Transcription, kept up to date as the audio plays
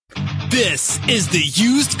This is the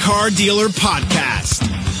Used Car Dealer Podcast.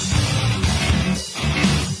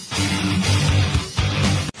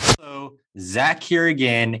 Hello, Zach here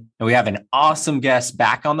again, and we have an awesome guest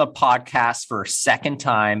back on the podcast for a second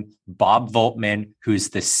time, Bob Voltmann, who's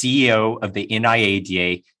the CEO of the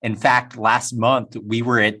NIADA. In fact, last month, we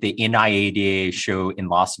were at the NIADA show in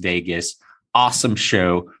Las Vegas. Awesome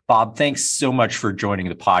show. Bob, thanks so much for joining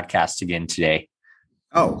the podcast again today.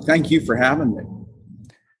 Oh, thank you for having me.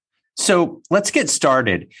 So let's get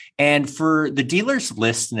started. And for the dealers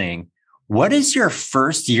listening, what has your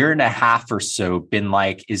first year and a half or so been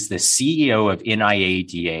like as the CEO of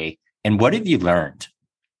NIADA, and what have you learned?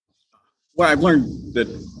 Well, I've learned that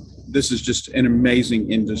this is just an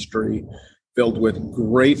amazing industry filled with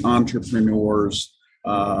great entrepreneurs,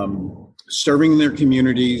 serving their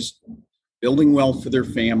communities, building wealth for their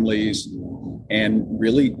families, and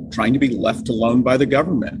really trying to be left alone by the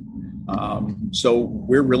government. So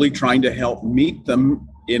we're really trying to help meet them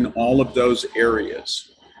in all of those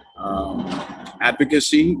areas.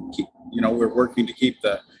 Advocacy, we're working to keep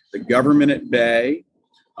the government at bay.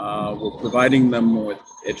 We're providing them with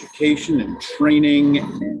education and training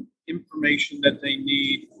and information that they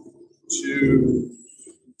need to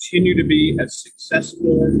continue to be as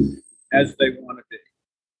successful as they want to be.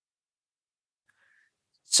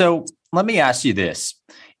 So let me ask you this.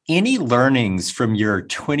 Any learnings from your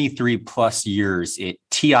 23 plus years at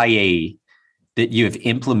TIA that you have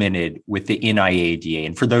implemented with the NIADA?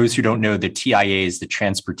 And for those who don't know, the TIA is the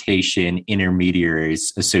Transportation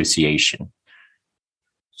Intermediaries Association.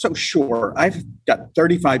 So sure, I've got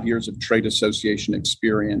 35 years of trade association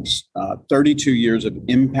experience, 32 years of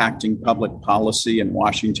impacting public policy in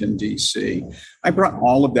Washington, D.C. I brought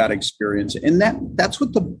all of that experience, and that's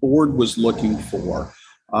what the board was looking for.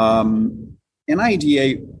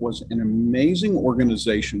 NIADA was an amazing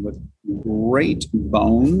organization with great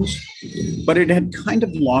bones, but it had kind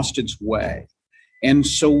of lost its way. And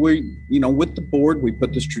so we, with the board, we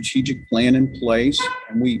put the strategic plan in place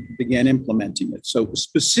and we began implementing it. So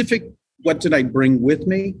specific, what did I bring with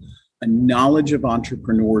me? A knowledge of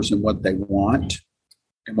entrepreneurs and what they want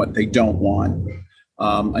and what they don't want.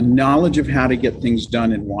 A knowledge of how to get things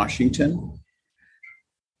done in Washington,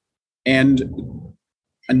 and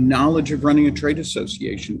a knowledge of running a trade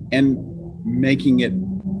association and making it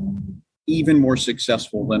even more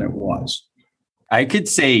successful than it was. I could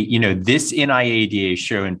say, this NIADA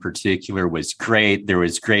show in particular was great. There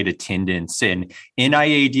was great attendance, and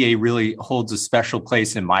NIADA really holds a special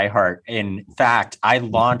place in my heart. In fact, I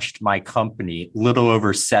launched my company a little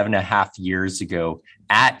over 7.5 years ago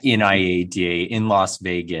at NIADA in Las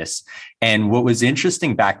Vegas. And what was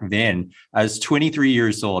interesting back then, I was 23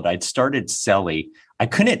 years old. I'd started Selly. I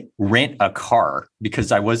couldn't rent a car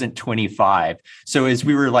because I wasn't 25. So as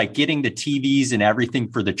we were getting the TVs and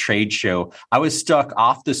everything for the trade show, I was stuck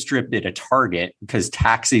off the strip at a Target because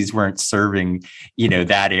taxis weren't serving,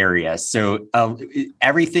 that area. So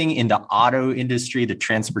everything in the auto industry, the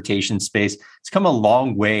transportation space, it's come a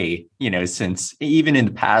long way, since even in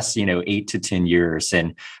the past, 8 to 10 years.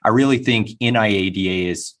 And I really think NIADA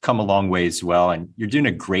has come a long way as well. And you're doing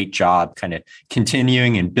a great job kind of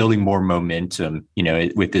continuing and building more momentum,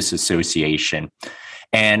 with this association.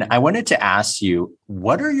 And I wanted to ask you,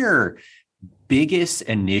 what are your biggest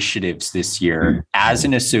initiatives this year as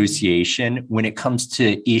an association when it comes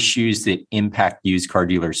to issues that impact used car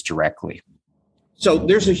dealers directly? So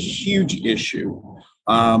there's a huge issue.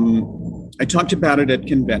 I talked about it at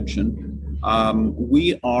convention.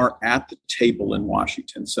 We are at the table in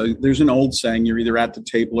Washington. So there's an old saying, you're either at the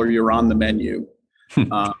table or you're on the menu.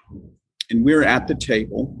 And we're at the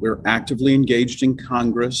table. We're actively engaged in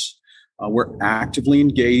Congress. We're actively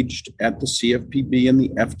engaged at the CFPB and the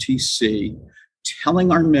FTC, telling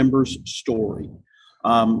our members' story.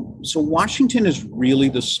 So Washington is really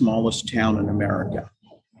the smallest town in America.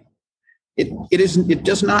 It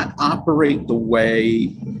does not operate the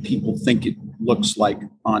way people think it looks like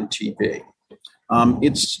on TV.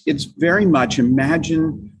 It's very much,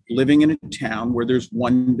 imagine living in a town where there's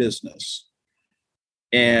one business.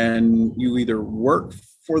 And you either work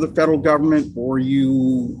for the federal government or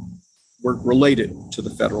you work related to the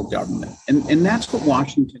federal government. And that's what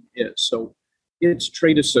Washington is. So it's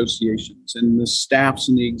trade associations and the staffs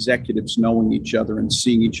and the executives knowing each other and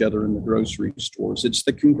seeing each other in the grocery stores. It's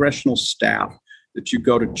the congressional staff that you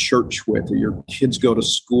go to church with or your kids go to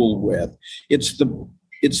school with. It's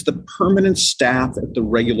the permanent staff at the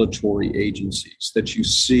regulatory agencies that you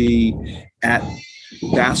see at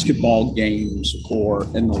basketball games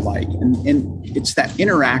and the like. And it's that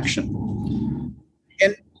interaction.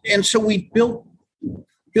 And so we built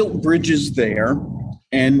bridges there.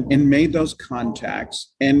 and made those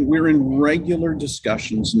contacts. And we're in regular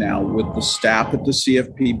discussions now with the staff at the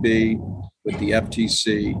CFPB, with the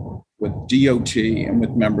FTC, with DOT, and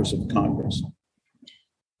with members of Congress.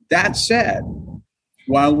 That said,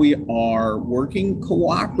 while we are working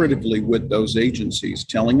cooperatively with those agencies,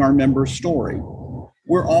 telling our members' story,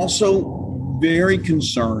 we're also very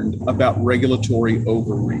concerned about regulatory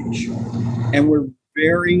overreach. And we're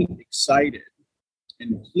very excited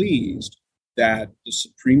and pleased that the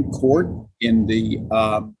Supreme Court in the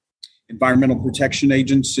Environmental Protection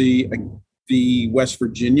Agency, the West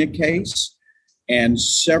Virginia case, and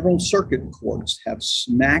several circuit courts have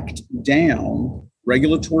smacked down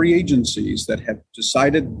regulatory agencies that have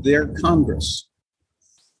decided their Congress.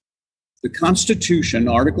 The Constitution,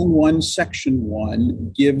 Article 1, Section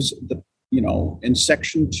 1, gives and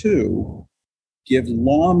Section 2 give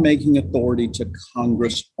lawmaking authority to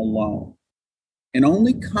Congress alone. And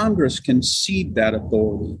only Congress can cede that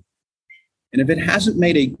authority. And if it hasn't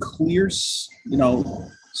made a clear,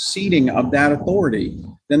 ceding of that authority,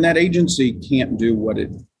 then that agency can't do what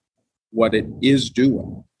it is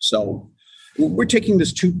doing. So we're taking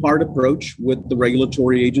this two-part approach with the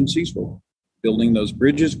regulatory agencies. We're building those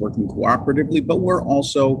bridges, working cooperatively, but we're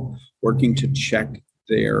also working to check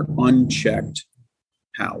their unchecked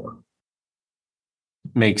power.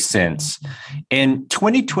 Makes sense. In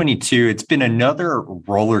 2022, it's been another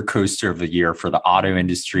roller coaster of the year for the auto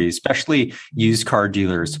industry, especially used car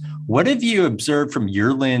dealers. What have you observed from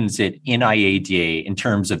your lens at NIADA in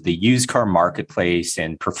terms of the used car marketplace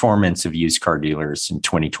and performance of used car dealers in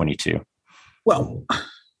 2022? Well,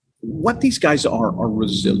 what these guys are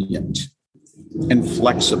resilient and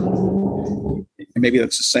flexible. Maybe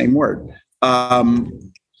that's the same word.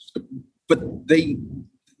 But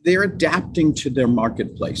they're adapting to their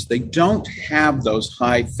marketplace. They don't have those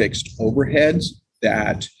high fixed overheads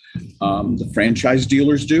that the franchise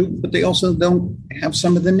dealers do, but they also don't have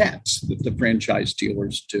some of the nets that the franchise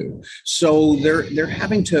dealers do. So they're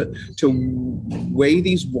having to weigh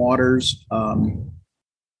these waters a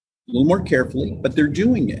little more carefully, but they're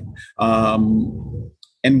doing it.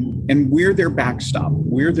 And we're their backstop.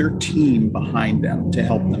 We're their team behind them to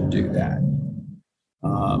help them do that.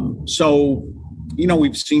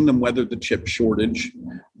 We've seen them weather the chip shortage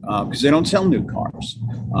because they don't sell new cars.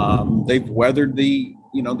 They've weathered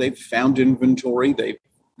they've found inventory. They've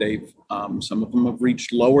some of them have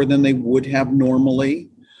reached lower than they would have normally,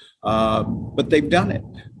 but they've done it.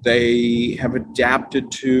 They have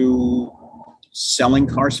adapted to selling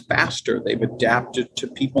cars faster. They've adapted to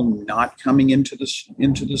people not coming into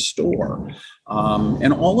the store,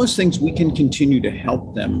 and all those things we can continue to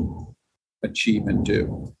help them achieve and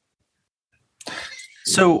do.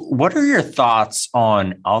 So what are your thoughts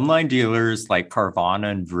on online dealers like Carvana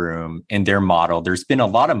and Vroom and their model? There's been a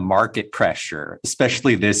lot of market pressure,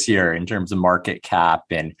 especially this year in terms of market cap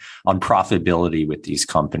and on profitability with these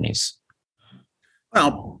companies.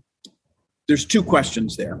 Well, there's two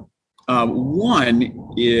questions there.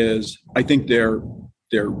 One is I think they're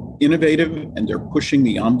innovative and they're pushing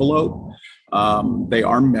the envelope. They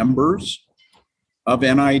are members of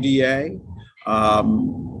NIADA.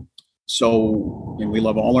 And we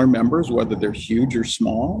love all our members, whether they're huge or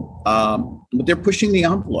small, but they're pushing the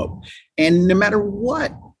envelope. And no matter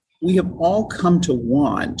what, we have all come to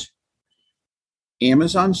want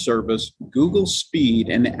Amazon service, Google speed,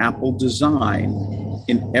 and Apple design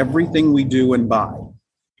in everything we do and buy.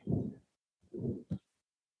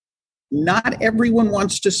 Not everyone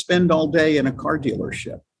wants to spend all day in a car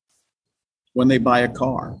dealership when they buy a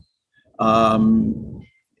car.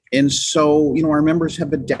 And so, our members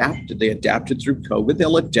have adapted. They adapted through COVID.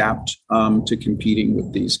 They'll adapt to competing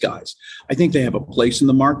with these guys. I think they have a place in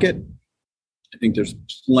the market. I think there's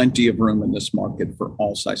plenty of room in this market for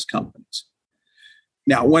all size companies.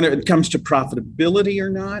 Now, when it comes to profitability or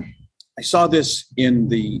not, I saw this in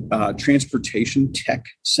the Transportation Tech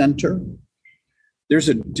Center. There's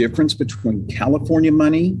a difference between California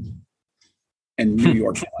money and New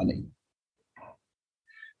York money.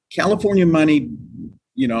 California money,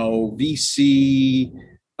 VC,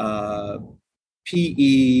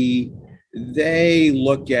 PE, they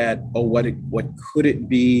look at, what could it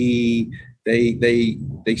be?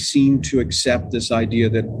 They seem to accept this idea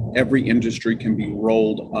that every industry can be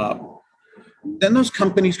rolled up. Then those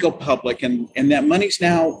companies go public, and that money's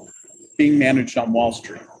now being managed on Wall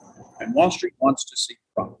Street. And Wall Street wants to see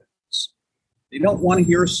profits. They don't want to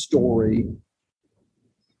hear a story.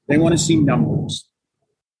 They want to see numbers.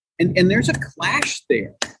 And there's a clash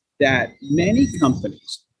there that many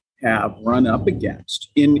companies have run up against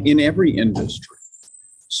in every industry.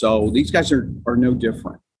 So these guys are no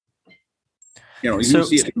different. You can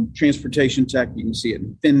see it in transportation tech. You can see it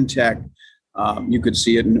in fintech. You could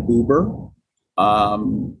see it in Uber.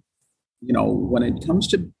 When it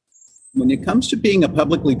comes to being a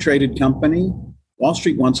publicly traded company, Wall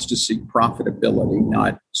Street wants to see profitability,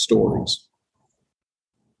 not stories.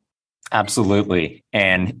 Absolutely.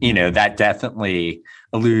 And, that definitely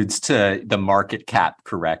alludes to the market cap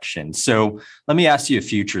correction. So let me ask you a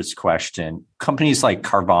futures question. Companies like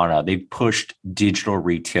Carvana, they've pushed digital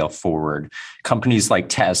retail forward. Companies like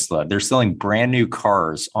Tesla, they're selling brand new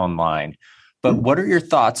cars online. But what are your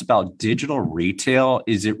thoughts about digital retail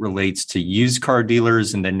as it relates to used car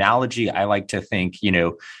dealers? And the analogy I like to think,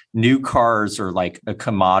 new cars are like a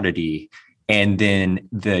commodity. And then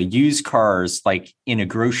the used cars, like in a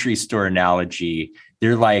grocery store analogy,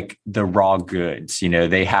 they're like the raw goods,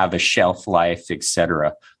 they have a shelf life, et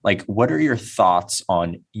cetera. Like, what are your thoughts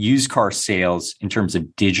on used car sales in terms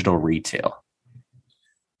of digital retail?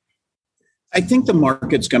 I think the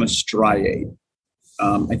market's going to striate.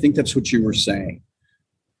 I think that's what you were saying.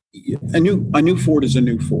 A new Ford is a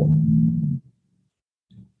new Ford.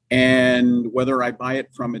 And whether I buy it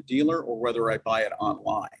from a dealer or whether I buy it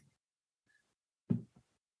online.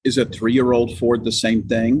 Is a 3-year-old Ford the same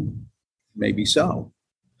thing? Maybe so.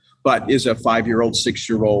 But is a 5-year-old,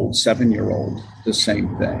 6-year-old, 7-year-old the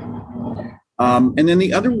same thing? And then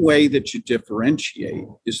the other way that you differentiate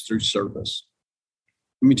is through service.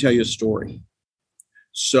 Let me tell you a story.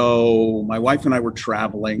 So my wife and I were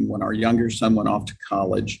traveling when our younger son went off to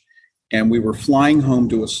college, and we were flying home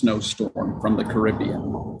to a snowstorm from the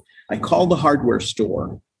Caribbean. I called the hardware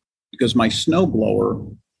store because my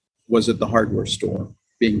snowblower was at the hardware store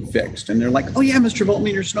being fixed. And they're like, "Oh yeah, Mr.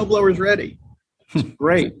 Voltmann, your snowblower is ready."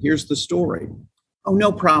 Great, here's the story. "Oh,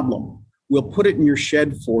 no problem. We'll put it in your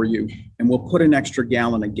shed for you, and we'll put an extra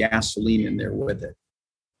gallon of gasoline in there with it."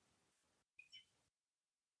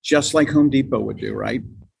 Just like Home Depot would do, right?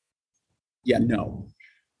 Yeah, no.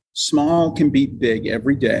 Small can beat big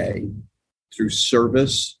every day through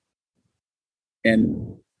service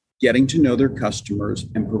and getting to know their customers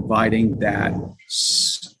and providing that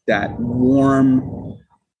warm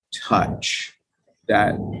touch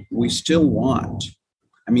that we still want.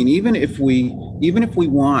 I mean, even if we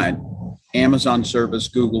want Amazon service,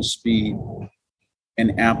 Google speed,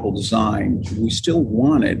 and Apple design, we still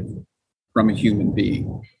want it from a human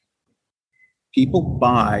being. People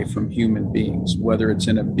buy from human beings, whether it's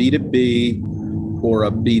in a B2B or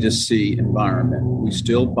a B2C environment. We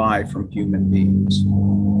still buy from human beings.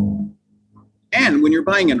 And when you're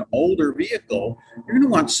buying an older vehicle, you're going to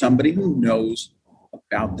want somebody who knows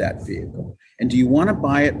about that vehicle. And do you want to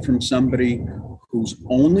buy it from somebody whose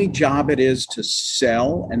only job it is to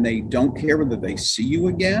sell and they don't care whether they see you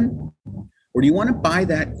again? Or do you want to buy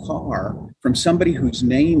that car from somebody whose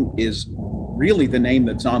name is really the name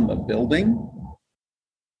that's on the building,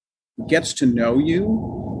 gets to know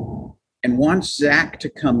you, and wants Zach to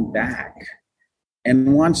come back,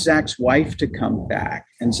 and wants Zach's wife to come back,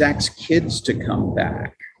 and Zach's kids to come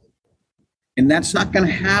back? And that's not going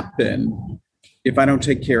to happen if I don't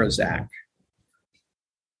take care of Zach.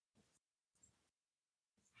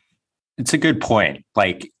 It's a good point.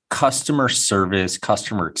 Like, customer service,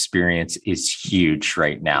 customer experience is huge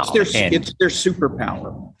right now. It's their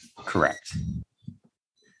superpower. Correct.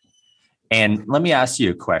 And let me ask you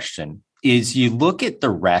a question. Is you look at the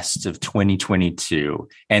rest of 2022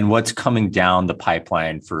 and what's coming down the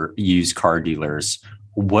pipeline for used car dealers,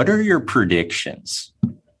 what are your predictions?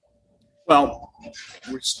 Well,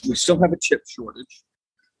 we still have a chip shortage.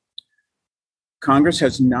 Congress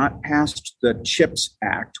has not passed the CHIPS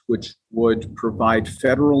Act, which would provide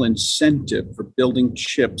federal incentive for building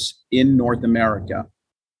chips in North America.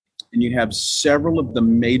 And you have several of the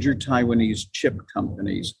major Taiwanese chip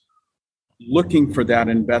companies looking for that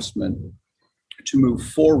investment to move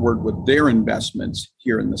forward with their investments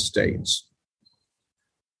here in the States.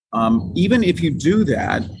 Even if you do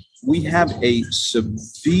that, we have a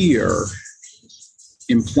severe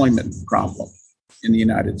employment problem in the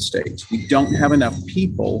United States. We don't have enough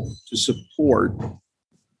people to support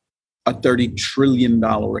a $30 trillion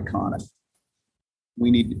economy.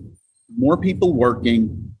 We need more people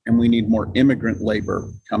working, and we need more immigrant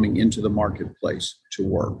labor coming into the marketplace to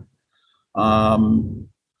work.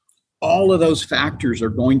 All of those factors are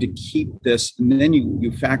going to keep this. And then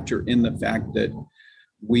you factor in the fact that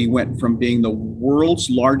we went from being the world's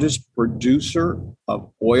largest producer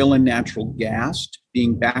of oil and natural gas to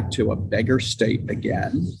being back to a beggar state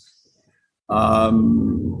again.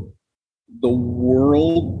 The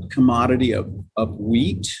world commodity of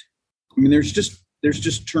wheat. I mean, there's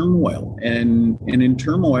just turmoil, and in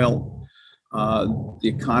turmoil, The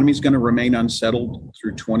economy is going to remain unsettled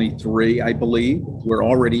through 23, I believe. We're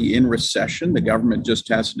already in recession. The government just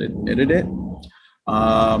hasn't admitted it.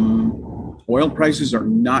 Oil prices are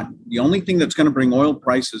not, the only thing that's going to bring oil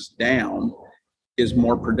prices down is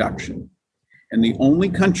more production. And the only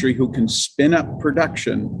country who can spin up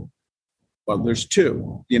production, well, there's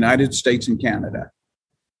two, the United States and Canada.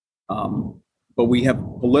 But we have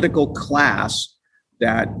a political class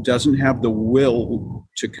that doesn't have the will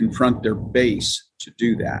to confront their base to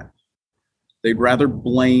do that. They'd rather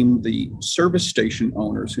blame the service station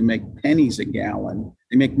owners who make pennies a gallon.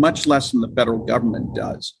 They make much less than the federal government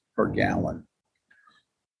does per gallon.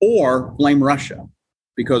 Or blame Russia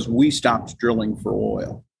because we stopped drilling for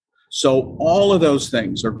oil. So all of those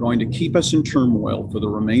things are going to keep us in turmoil for the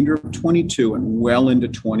remainder of 22 and well into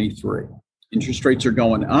 23. Interest rates are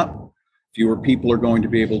going up. Fewer people are going to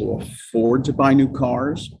be able to afford to buy new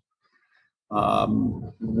cars.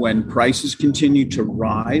 When prices continue to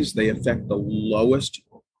rise, they affect the lowest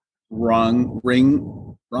rungs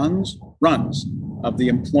of the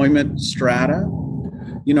employment strata.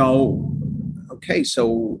 Okay,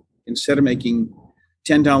 so instead of making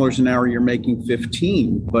 $10 an hour, you're making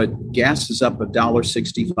 $15, but gas is up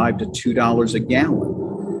 $1.65 to $2 a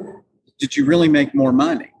gallon. Did you really make more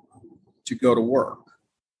money to go to work?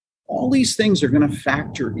 All these things are going to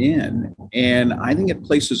factor in, and I think it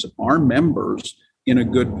places our members in a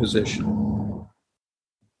good position.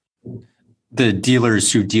 The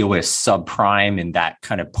dealers who deal with subprime and that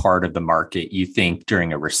kind of part of the market, you think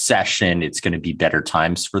during a recession, it's going to be better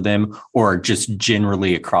times for them, or just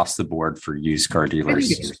generally across the board for used car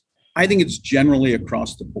dealers? I think it's generally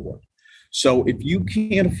across the board. So if you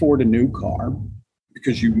can't afford a new car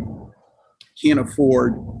because you can't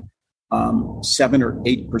afford 7 or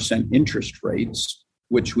 8% interest rates,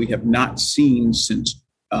 which we have not seen since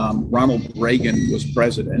Ronald Reagan was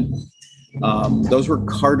president. Those were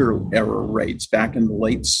Carter era rates back in the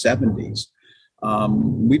late 70s.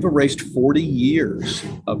 We've erased 40 years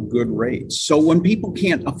of good rates. So when people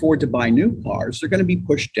can't afford to buy new cars, they're going to be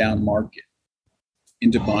pushed down market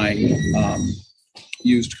into buying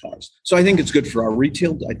used cars. So I think it's good for our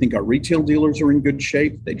retail. I think our retail dealers are in good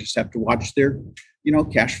shape. They just have to watch their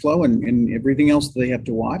cash flow and everything else that they have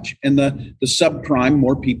to watch. And the subprime,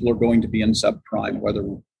 more people are going to be in subprime, whether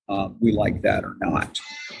we like that or not.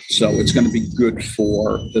 So it's going to be good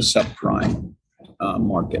for the subprime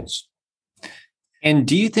markets. And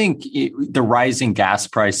do you think the rising gas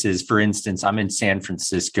prices, for instance, I'm in San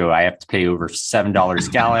Francisco, I have to pay over $7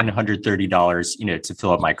 a gallon, $130, to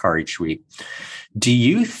fill up my car each week. Do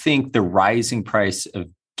you think the rising price of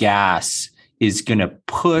gas is going to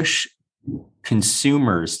push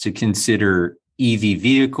consumers to consider EV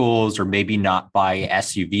vehicles or maybe not buy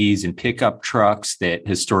SUVs and pickup trucks that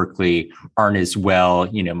historically aren't as well,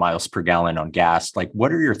 miles per gallon on gas? Like,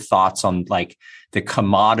 what are your thoughts on the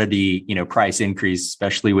commodity, price increase,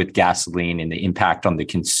 especially with gasoline and the impact on the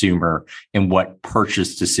consumer and what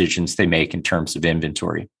purchase decisions they make in terms of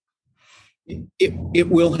inventory? It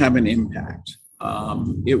will have an impact.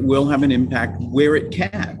 It will have an impact where it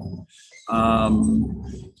can.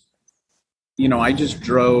 I just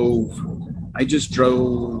drove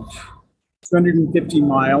 250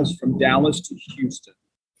 miles from Dallas to Houston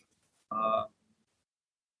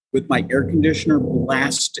with my air conditioner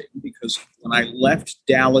blasting because when I left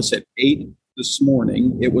Dallas at 8 this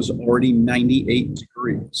morning, it was already 98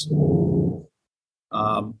 degrees.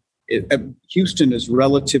 Houston is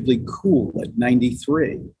relatively cool at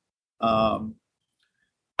 93. I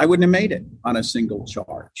wouldn't have made it on a single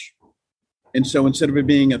charge. And so instead of it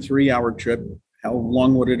being a 3-hour trip, how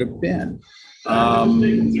long would it have been?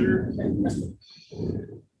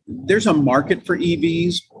 There's a market for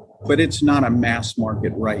EVs, but it's not a mass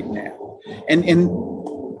market right now. And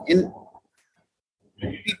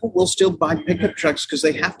people will still buy pickup trucks because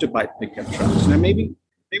they have to buy pickup trucks. Now maybe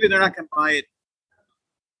they're not going to buy it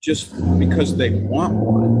just because they want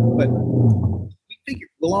one, but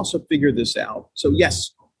we'll also figure this out. So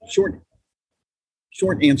yes, short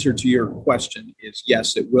answer to your question is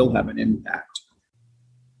yes, it will have an impact.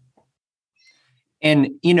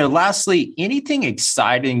 And, lastly, anything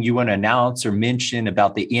exciting you want to announce or mention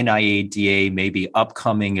about the NIADA, maybe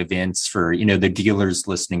upcoming events for, the dealers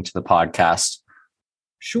listening to the podcast?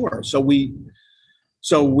 Sure. So we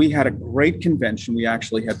had a great convention. We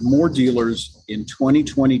actually had more dealers in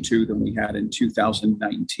 2022 than we had in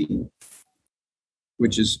 2019,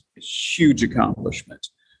 which is a huge accomplishment.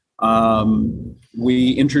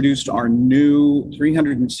 We introduced our new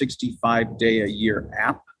 365-day-a-year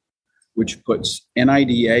app, which puts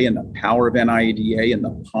NIDA and the power of NIDA in the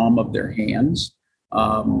palm of their hands,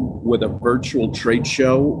 with a virtual trade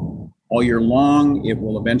show all year long. It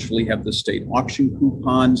will eventually have the state auction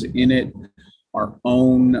coupons in it, our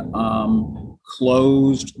own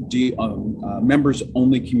closed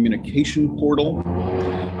members-only communication portal.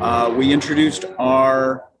 We introduced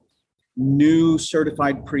our new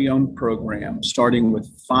certified pre-owned program, starting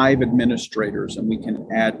with 5 administrators, and we can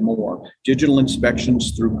add more. Digital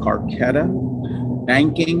inspections through Carketa,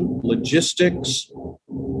 banking, logistics,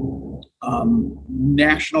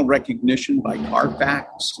 national recognition by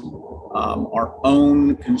Carfax, our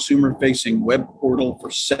own consumer-facing web portal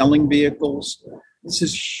for selling vehicles. This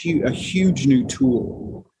is a huge new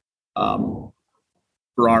tool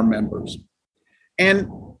for our members. And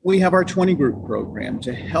we have our 20 group program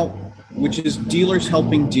to help, which is dealers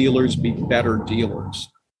helping dealers be better dealers.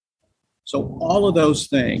 So all of those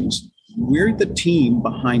things, we're the team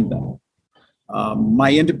behind them.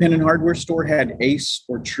 My independent hardware store had ACE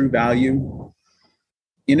or True Value.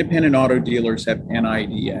 Independent auto dealers have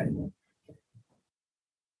NIADA.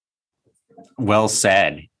 Well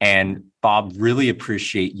said. And Bob, really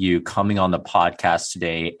appreciate you coming on the podcast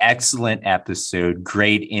today. Excellent episode,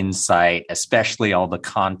 great insight, especially all the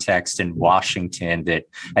context in Washington that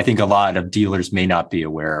I think a lot of dealers may not be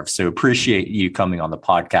aware of. So appreciate you coming on the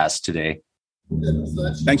podcast today.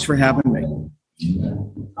 Thanks for having me.